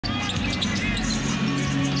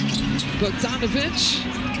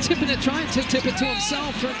Bogdanovic tipping it, trying to tip it to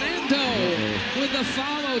himself. Fernando with the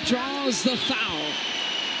follow, draws the foul.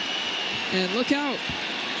 And look out.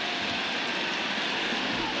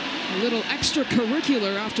 A little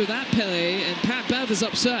extracurricular after that play, and Pat Bev is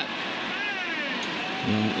upset.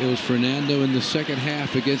 It was Fernando in the second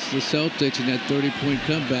half against the Celtics in that 30-point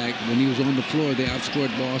comeback. When he was on the floor, they outscored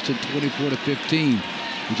Boston 24-15.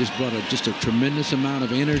 He just brought just a tremendous amount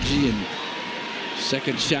of energy and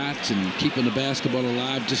second shots and keeping the basketball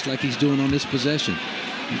alive, just like he's doing on this possession.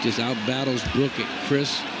 He just out-battles Brook and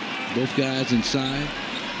Chris, both guys inside.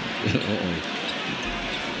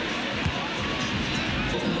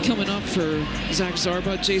 Coming up for Zach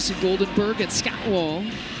Zarba, Jason Goldenberg, and Scott Wall.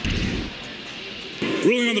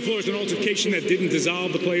 Ruling on the floor is an altercation that didn't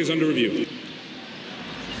dissolve. The play is under review.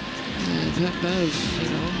 And Pat Bev,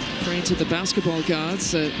 praying to the basketball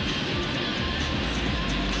gods that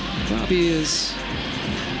Bobby is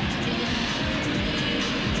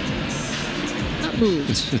not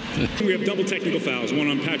moved. We have double technical fouls, one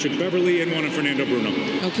on Patrick Beverley and one on Fernando Bruno.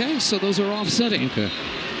 Okay, so those are offsetting. Okay.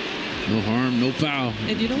 No harm, no foul.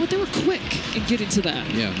 And you know what? They were quick in getting to that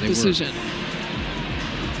decision.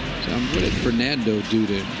 So what did Fernando do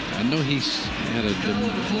to? I know he's had a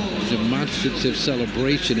demonstrative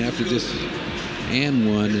celebration after this and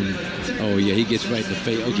one, and oh yeah, he gets right in the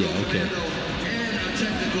face. Oh yeah, okay.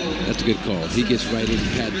 That's a good call. He gets right in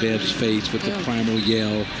Pat Bev's face with the primal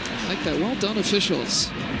yell. I like that. Well done,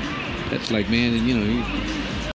 officials. That's like, man, and